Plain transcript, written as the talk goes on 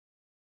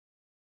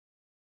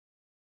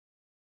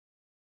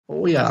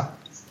Oh, yeah.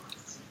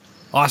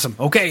 Awesome.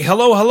 Okay,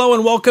 hello,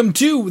 and welcome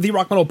to the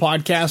Rock Metal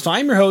Podcast.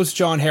 I'm your host,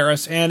 John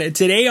Harris, and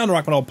today on the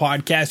Rock Metal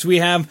Podcast, we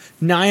have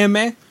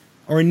NIAMH,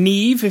 or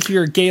Neve if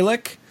you're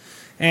Gaelic,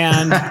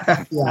 and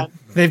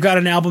they've got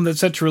an album that's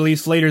set to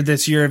release later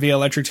this year via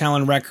Electric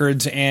Talon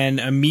Records, and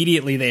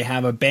immediately they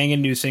have a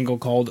banging new single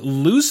called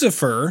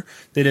Lucifer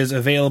that is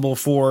available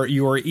for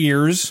your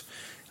ears.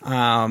 Right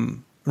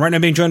now,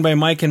 I'm being joined by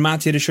Mike and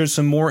Mattia to share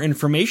some more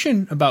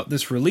information about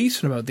this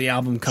release and about the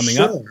album coming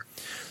up.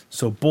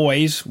 So,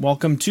 boys,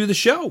 welcome to the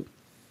show.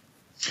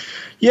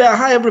 Yeah,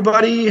 hi,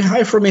 everybody.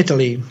 Hi from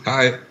Italy.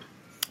 Hi.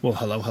 Well,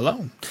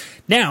 hello.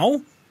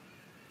 Now,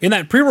 in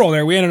that pre-roll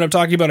there, we ended up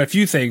talking about a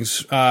few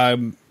things. A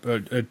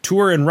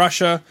tour in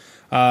Russia.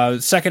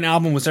 Second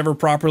album was never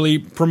properly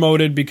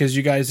promoted because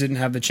you guys didn't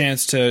have the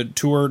chance to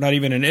tour, not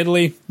even in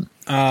Italy.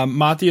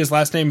 Mattia's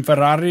last name,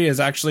 Ferrari, is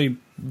actually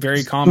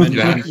very common.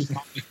 Yeah.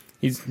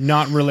 He's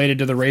not related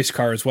to the race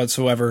cars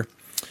whatsoever.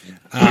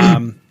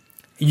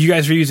 You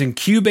guys are using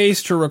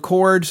Cubase to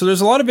record, so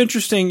there's a lot of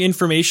interesting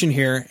information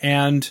here,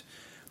 and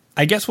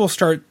I guess we'll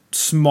start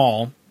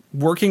small.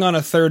 Working on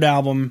a third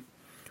album,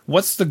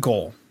 what's the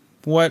goal?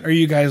 What are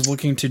you guys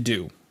looking to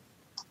do?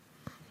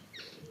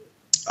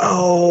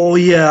 Oh,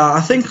 yeah, I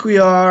think we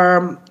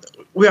are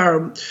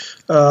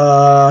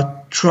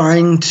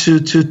trying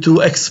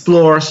to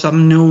explore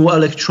some new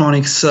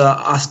electronics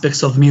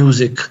aspects of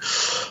music.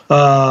 We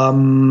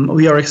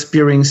are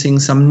experiencing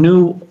some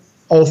new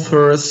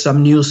authors,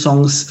 some new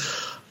songs,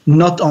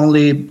 not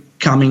only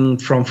coming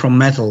from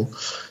metal.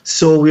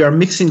 So we are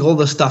mixing all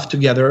the stuff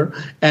together,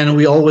 and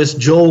we always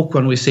joke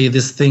when we say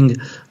this thing.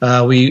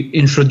 We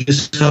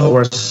introduce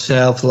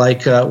ourselves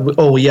like,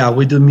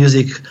 we do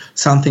music,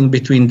 something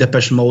between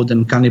Depeche Mode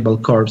and Cannibal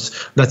Corpse.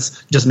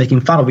 That's just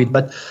making fun of it,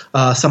 but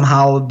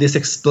somehow this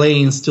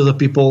explains to the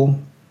people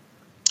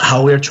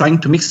how we are trying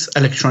to mix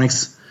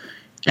electronics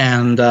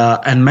and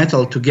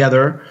metal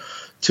together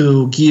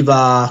to give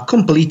a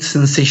complete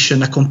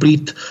sensation, a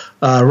complete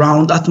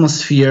round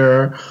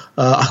atmosphere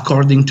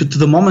according to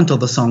the moment of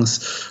the songs.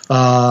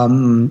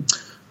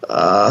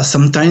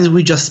 Sometimes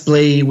we just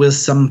play with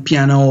some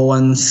piano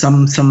and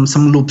some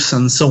loops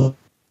and so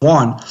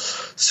on.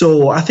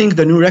 So I think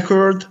the new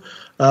record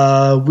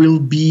will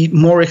be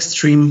more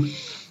extreme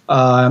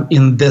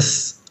in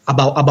this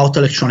about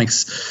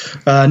electronics,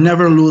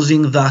 never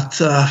losing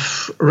that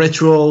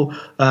retro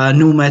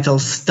new metal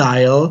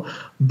style,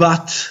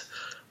 but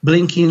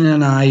blinking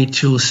an eye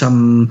to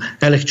some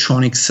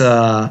electronics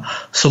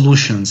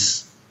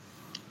solutions.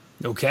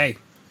 Okay.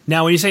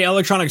 Now, when you say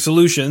electronic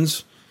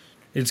solutions,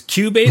 is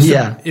Cubase?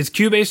 Yeah. Is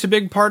Cubase a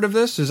big part of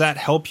this? Does that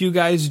help you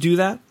guys do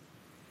that?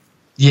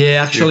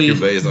 Yeah, actually,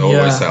 Cubase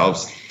always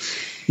helps.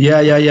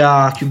 Yeah.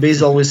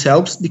 Cubase always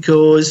helps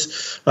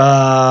because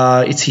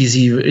it's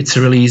easy. It's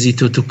really easy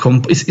to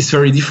comp. It's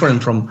very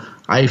different from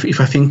if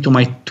I think to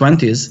my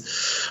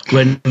 20s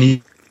when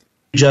you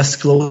just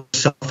close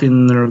yourself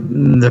in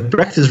the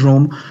practice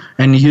room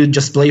and you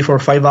just play for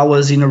 5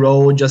 hours in a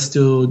row just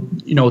to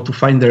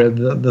find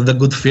the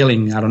good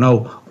feeling. I don't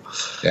know.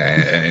 Yeah,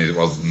 and it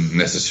was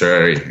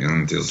necessary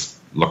until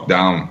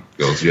lockdown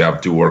because you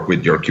have to work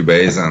with your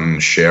Cubase and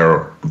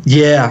share.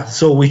 Yeah,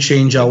 so we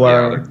change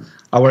our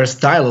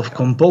style of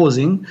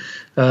composing.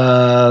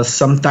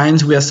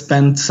 Sometimes we have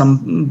spent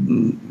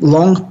some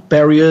long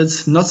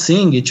periods not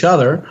seeing each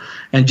other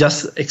and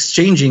just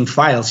exchanging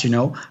files,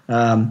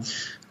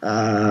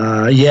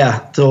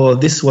 so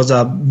this was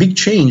a big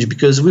change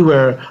because we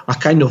were a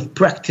kind of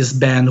practice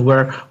band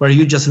where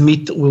you just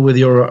meet with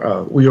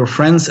your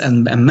friends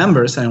and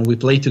members and we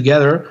play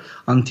together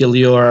until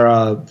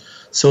you're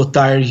so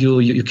tired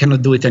you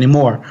cannot do it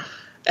anymore.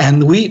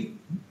 And we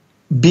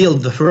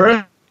built the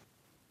first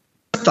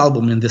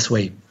album in this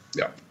way.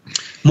 Yeah.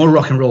 More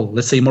rock and roll,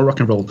 let's say more rock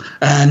and roll.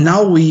 And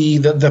now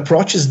the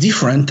approach is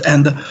different,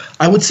 and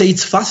I would say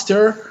it's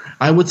faster.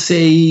 I would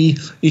say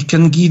it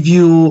can give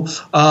you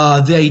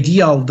the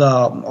idea of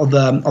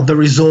the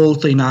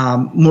result in a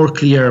more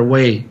clear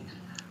way.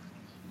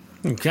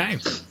 Okay.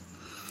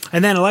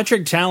 And then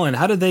Electric Talon,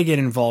 how did they get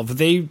involved? Are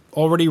they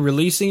already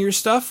releasing your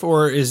stuff,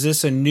 or is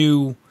this a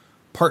new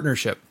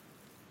partnership?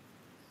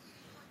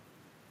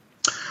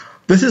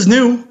 This is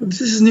new. This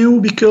is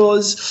new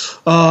because,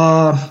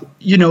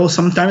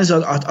 sometimes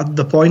at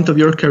the point of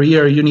your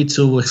career, you need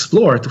to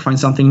explore, to find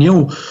something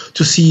new,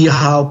 to see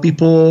how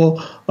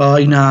people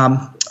in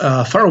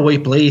a faraway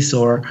place,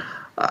 or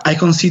I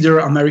consider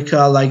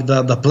America like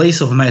the place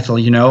of metal,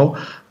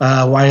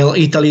 while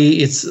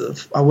Italy, it's,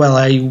 I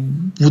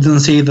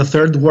wouldn't say the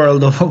third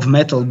world of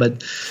metal,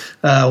 but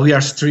we are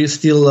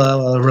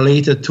still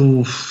related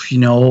to,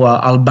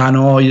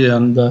 Albano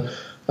and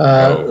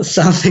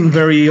something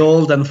very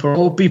old, and for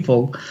old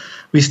people,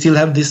 we still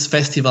have these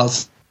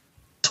festivals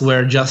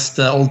where just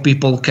old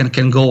people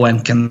can go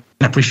and can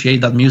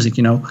appreciate that music,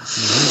 There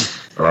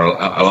are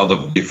a lot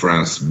of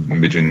difference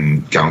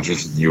between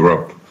countries in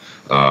Europe.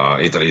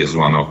 Italy is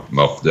one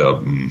of the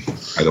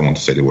I don't want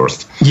to say the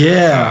worst.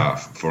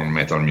 For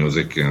metal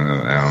music,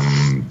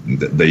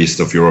 the east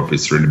of Europe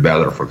is really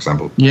better. For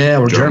example,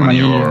 or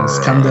Germany or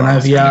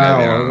Scandinavia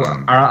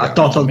are a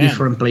total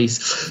different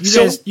place.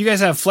 You guys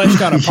have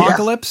Fleshed Out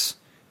Apocalypse.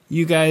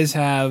 You guys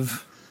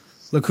have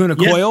Lacuna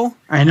Coil.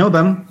 I know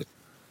them.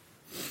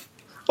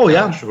 Oh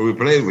yeah, we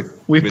played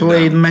with. We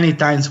played many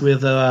times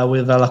with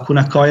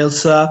Lacuna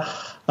Coils.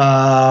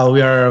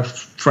 We are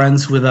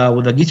friends with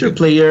a guitar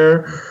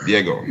player,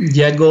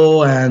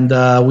 Diego, and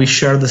we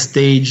share the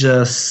stage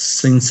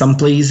in some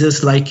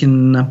places, like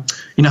in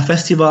a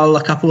festival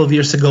a couple of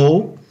years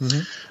ago,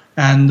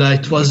 and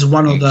it was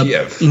one of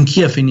in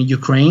Kiev in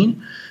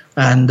Ukraine,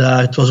 and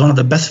it was one of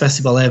the best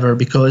festival ever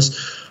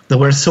because there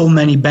were so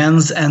many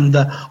bands, and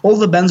all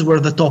the bands were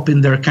the top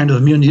in their kind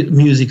of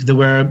music. There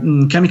were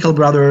Chemical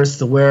Brothers,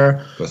 there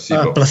were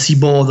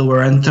Placebo, there were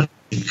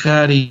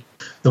Entercari.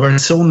 There were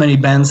so many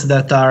bands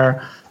that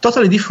are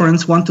totally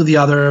different one to the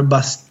other,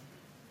 but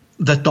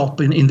the top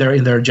in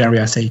their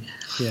genre, I say.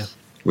 Yeah.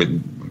 We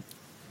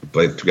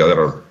played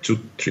together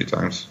 2-3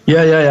 times.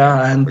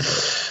 Yeah,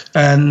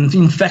 and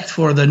in fact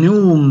for the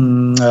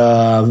new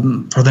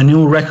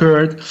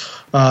record,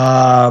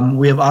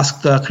 we have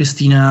asked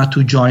Christina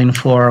to join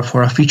for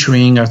a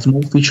featuring, a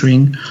small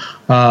featuring.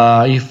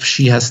 If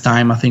she has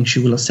time, I think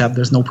she will accept.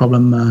 There's no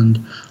problem,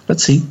 and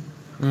let's see.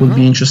 Would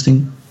be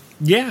interesting.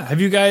 Yeah.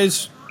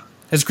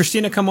 Has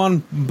Christina come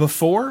on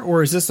before,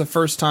 or is this the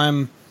first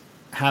time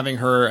having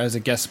her as a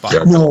guest spot?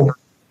 No,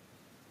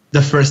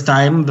 the first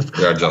time.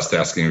 We are just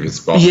asking if it's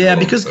possible. Yeah,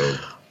 because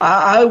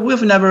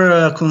we've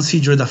never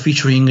considered a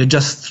featuring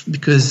just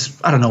because,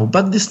 I don't know,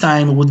 but this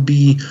time it would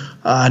be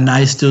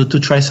nice to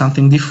try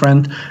something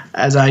different.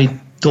 As I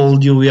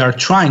told you, we are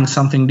trying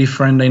something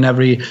different in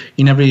every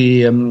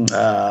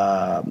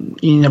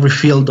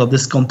field of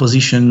this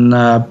composition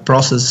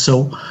process.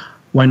 So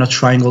why not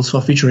trying also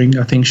a featuring?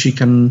 I think she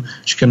can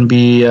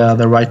be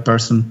the right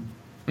person.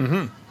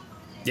 Mm-hmm.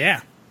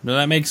 Yeah, no,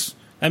 that makes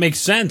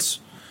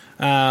sense.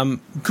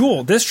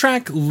 Cool. This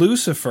track,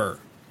 Lucifer,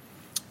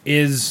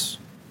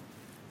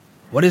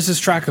 what is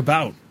this track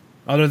about?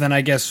 Other than,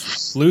 I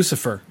guess,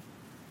 Lucifer.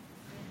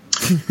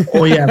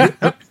 Oh yeah.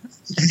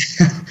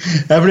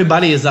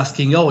 Everybody is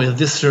asking, is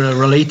this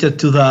related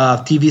to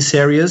the TV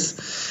series?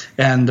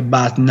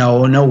 But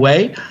no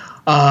way.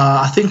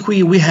 I think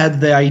we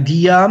had the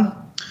idea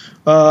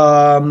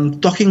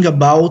talking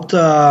about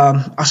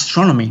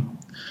astronomy,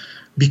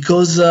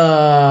 because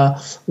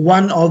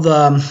one of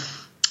the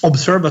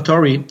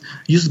observatory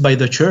used by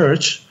the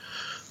church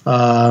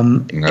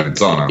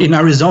in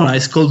Arizona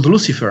is called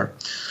Lucifer.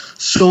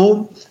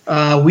 So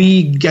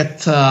we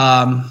get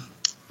struck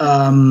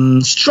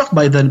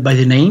by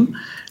the name,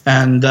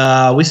 and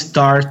we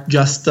start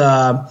just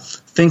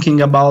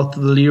thinking about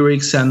the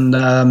lyrics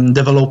and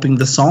developing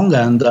the song,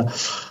 and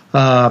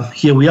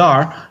here we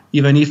are.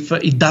 Even if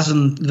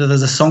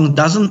the song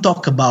doesn't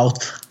talk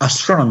about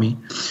astronomy,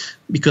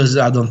 because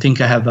I don't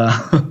think I have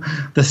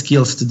the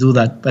skills to do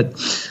that. But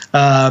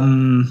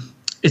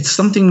it's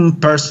something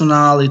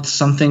personal. It's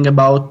something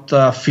about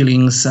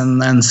feelings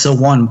and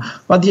so on.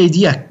 But the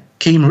idea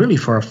came really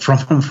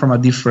from a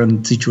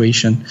different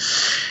situation.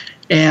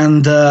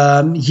 And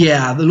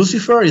the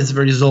Lucifer is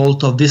the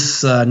result of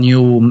this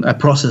new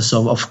process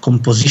of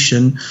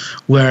composition,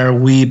 where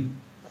we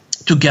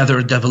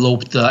together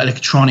developed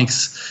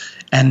electronics.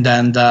 And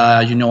then,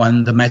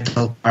 and the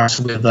metal parts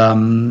with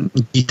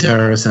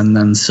guitars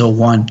and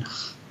so on.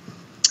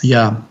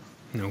 Yeah.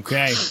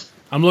 Okay.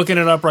 I'm looking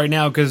it up right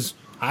now because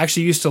I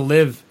actually used to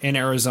live in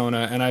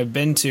Arizona, and I've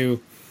been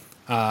to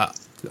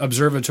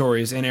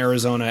observatories in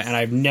Arizona, and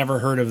I've never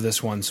heard of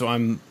this one. So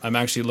I'm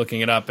actually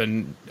looking it up,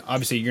 and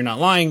obviously you're not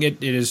lying.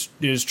 It is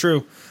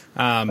true.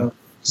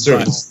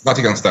 It's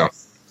Vatican stuff.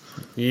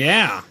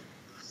 Yeah.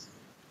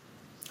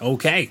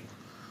 Okay.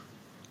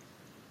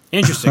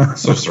 Interesting.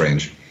 So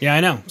strange. Yeah,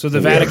 I know. So the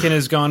Vatican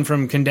has gone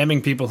from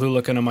condemning people who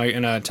look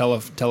in a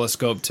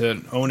telescope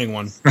to owning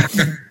one.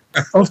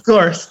 Of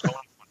course.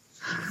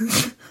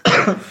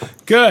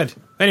 Good.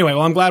 Anyway,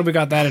 well, I'm glad we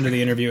got that into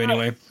the interview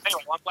anyway.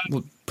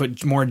 We'll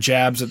put more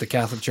jabs at the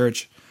Catholic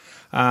Church.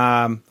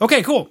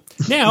 Okay, cool.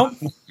 Now,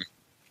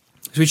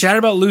 so we chatted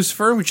about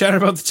Lucifer. We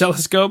chatted about the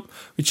telescope.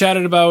 We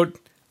chatted about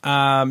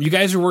you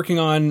guys are working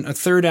on a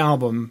third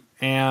album,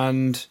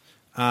 and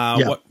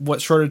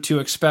what sort of to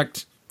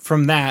expect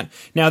from that.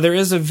 Now, there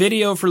is a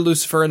video for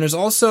Lucifer, and there's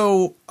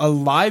also a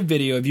live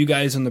video of you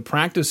guys in the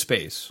practice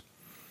space.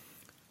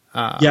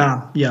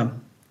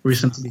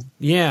 Recently.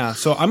 Yeah,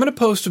 so I'm going to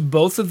post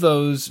both of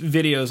those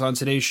videos on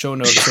today's show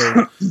notes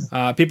so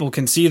people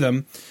can see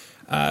them.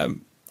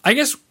 I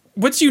guess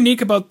what's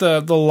unique about the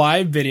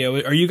live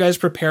video? Are you guys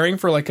preparing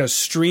for like a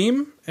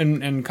stream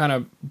and kind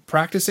of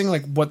practicing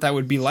like what that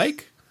would be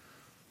like?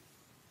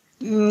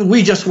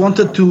 We just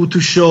wanted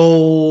to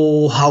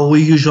show how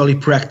we usually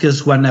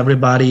practice when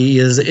everybody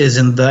is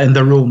in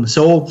the room.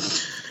 So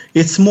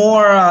it's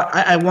more.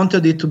 I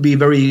wanted it to be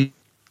very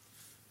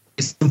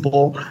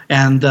simple,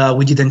 and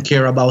we didn't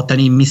care about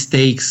any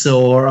mistakes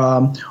or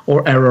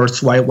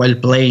errors while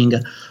playing.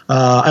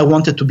 I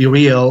wanted to be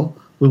real.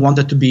 We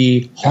wanted to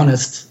be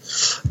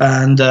honest,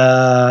 and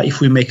if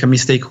we make a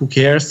mistake, who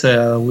cares?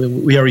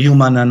 We are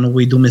human and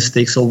we do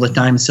mistakes all the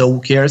time, so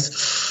who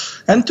cares?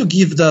 And to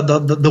give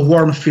the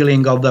warm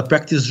feeling of the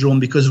practice room,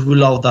 because we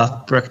love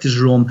that practice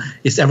room.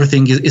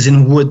 Everything is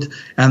in wood,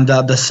 and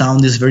the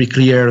sound is very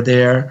clear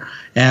there,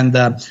 and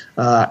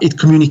it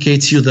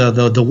communicates you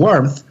the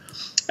warmth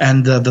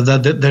and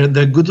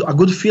a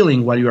good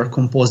feeling while you are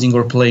composing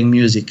or playing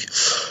music.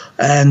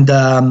 And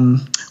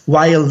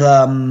while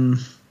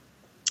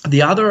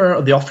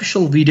the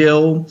official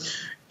video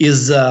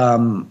is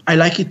I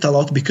like it a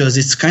lot because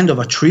it's kind of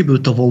a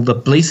tribute of all the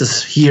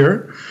places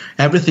here.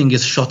 Everything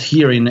is shot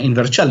here in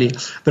Vercelli.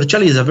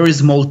 Vercelli is a very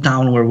small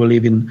town where we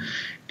live in,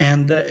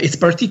 and it's a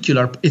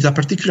particular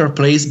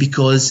place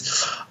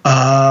because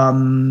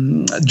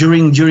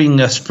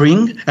during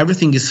spring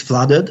everything is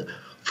flooded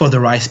for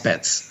the rice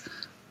beds.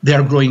 They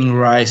are growing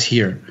rice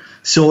here.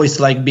 So it's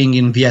like being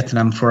in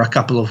Vietnam for a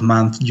couple of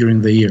months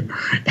during the year,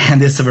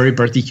 and it's very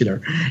particular.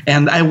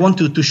 And I want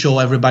to show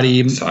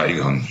everybody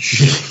Saigon.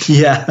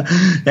 Yeah,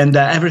 and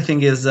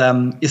everything is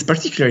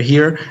particular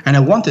here. And I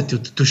wanted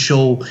to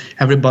show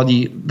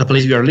everybody the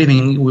place we are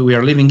living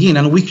in,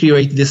 and we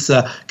create this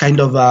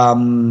kind of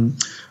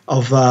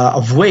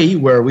way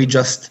where we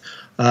just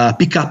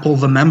pick up all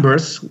the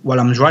members while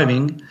I'm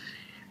driving,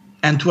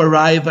 and to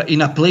arrive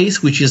in a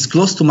place which is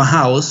close to my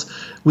house,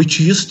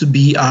 which used to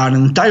be an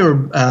entire,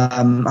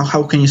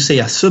 how can you say,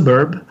 a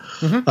suburb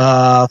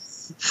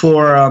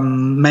for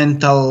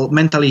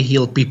mentally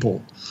ill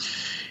people.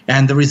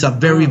 And there is a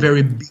very,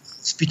 very big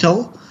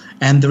hospital,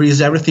 and there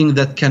is everything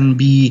that can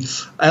be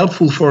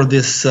helpful for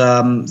this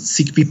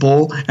sick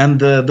people. And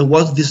there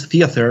was this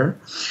theater,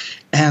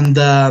 and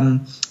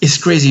it's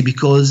crazy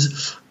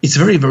because it's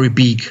very, very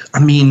big. I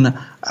mean,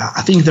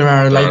 I think there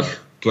are like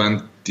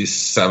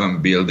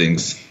 27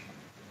 buildings,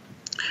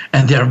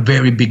 and they are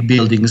very big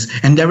buildings,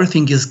 and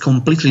everything is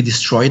completely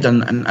destroyed.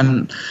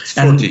 And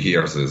 40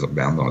 years is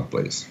abandoned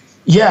place.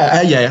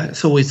 Yeah.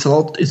 So it's a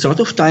lot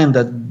of time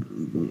that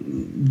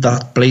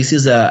place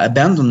is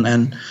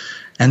abandoned,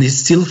 and it's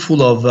still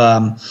full of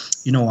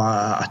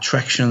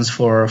attractions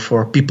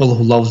for people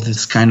who love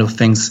this kind of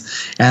things.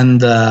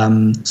 And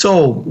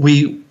so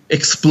we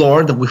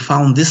explored. We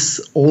found this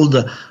old,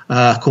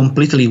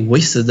 completely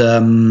wasted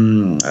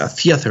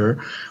theater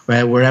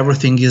where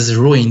everything is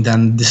ruined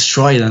and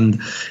destroyed,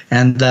 and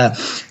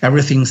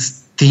everything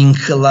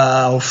stink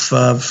of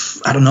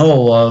I don't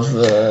know of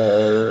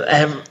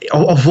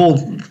all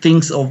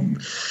things.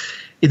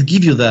 It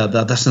gives you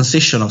the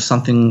sensation of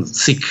something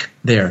sick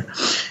there,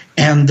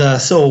 and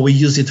so we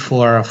use it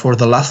for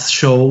the last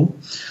show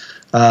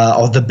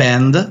of the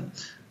band,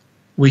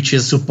 which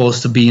is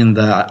supposed to be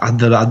at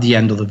the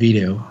end of the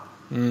video.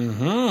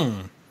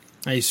 Mm-hmm.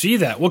 I see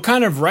that. What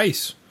kind of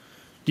rice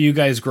do you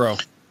guys grow?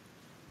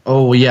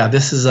 Oh yeah,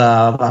 this is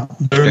a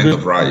kind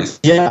of rice.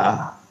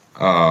 Yeah.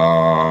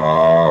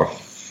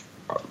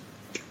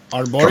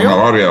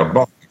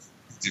 Arborio?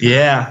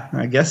 Yeah,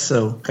 I guess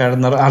so.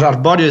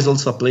 Arborio is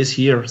also a place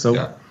here. So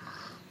yeah.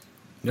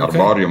 Okay.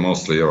 Arborio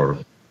mostly, or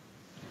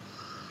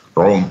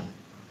Rome.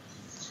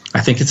 I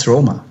think it's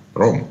Rome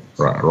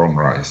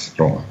rice.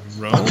 Rome.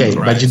 rice. Okay,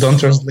 but you don't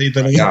translate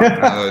it.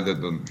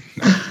 Yeah.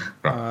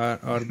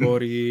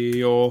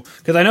 Arborio,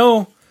 because I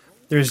know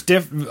there's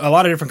a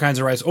lot of different kinds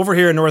of rice. Over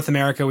here in North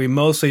America, we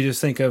mostly just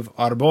think of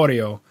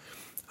arborio,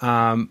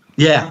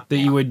 that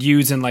you would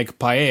use in like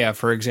paella,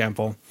 for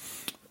example.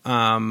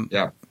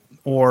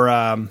 Or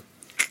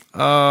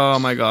oh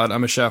my God,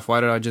 I'm a chef.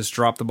 Why did I just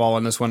drop the ball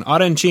on this one?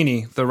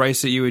 Arancini, the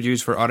rice that you would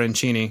use for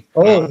arancini.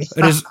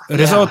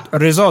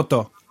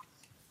 Risotto.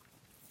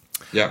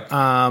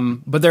 Yeah.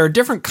 But there are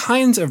different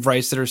kinds of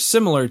rice that are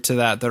similar to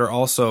that are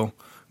also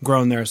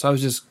grown there. So I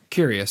was just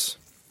curious.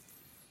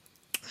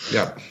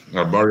 Yeah,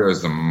 Arborio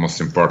is the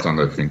most important,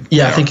 I think.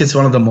 Yeah, I think it's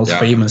one of the most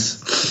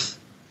famous.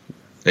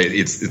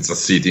 It's a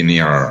city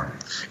near.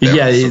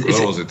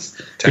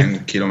 It's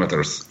 10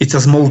 kilometers. It's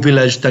a small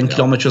village 10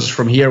 kilometers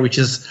from here, which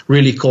is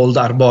really called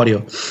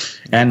Arborio,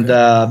 and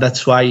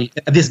that's why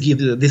this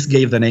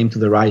gave the name to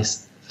the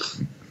rice.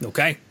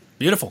 Okay,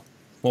 beautiful.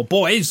 Well,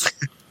 boys,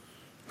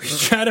 we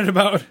chatted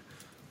about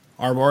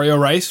Arborio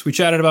rice. We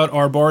chatted about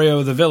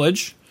Arborio the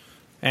village,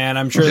 and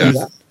I'm sure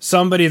that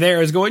somebody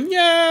there is going,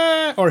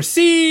 yeah, or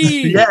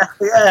see.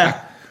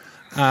 Yeah.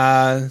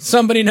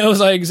 Somebody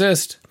knows I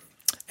exist.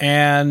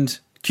 And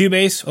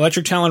Cubase,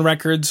 Electric Talon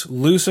Records,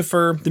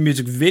 Lucifer, the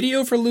music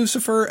video for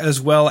Lucifer,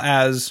 as well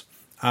as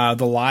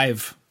the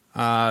live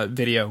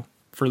video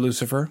for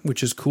Lucifer,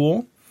 which is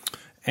cool.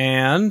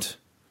 And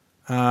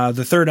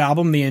the third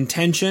album, The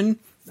Intention,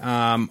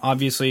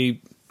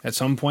 obviously at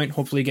some point,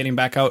 hopefully getting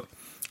back out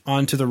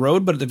onto the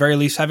road, but at the very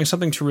least having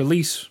something to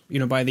release,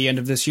 by the end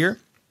of this year.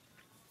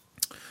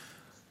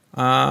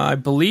 I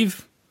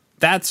believe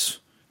that's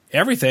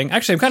everything.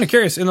 Actually, I'm kind of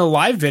curious. In the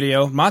live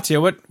video,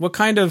 Mattia, what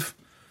kind of...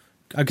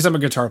 Because I'm a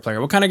guitar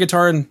player. What kind of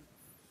guitar and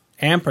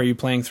amp are you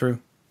playing through?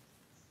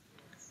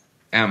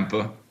 amp.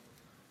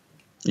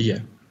 Yeah.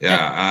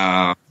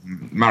 Yeah.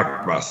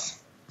 Mark bass.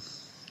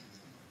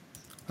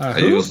 I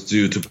used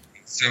to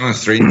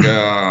 7-string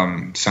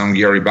some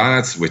Gary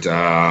Bannetts with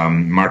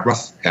Mark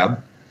bass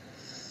head.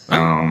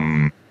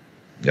 Yeah.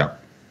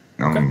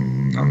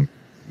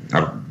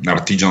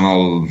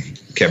 Artisanal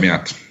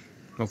cabinet.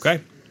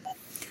 Okay.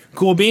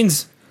 Cool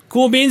beans.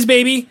 Cool beans,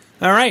 baby.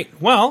 All right.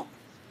 Well,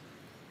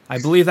 I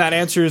believe that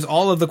answers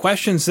all of the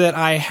questions that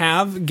I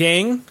have,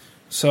 gang.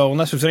 So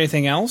unless there's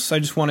anything else, I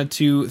just wanted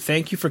to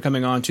thank you for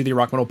coming on to the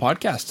Rock Metal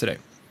Podcast today.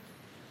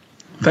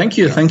 Thank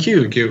you. Thank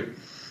you. Thank you.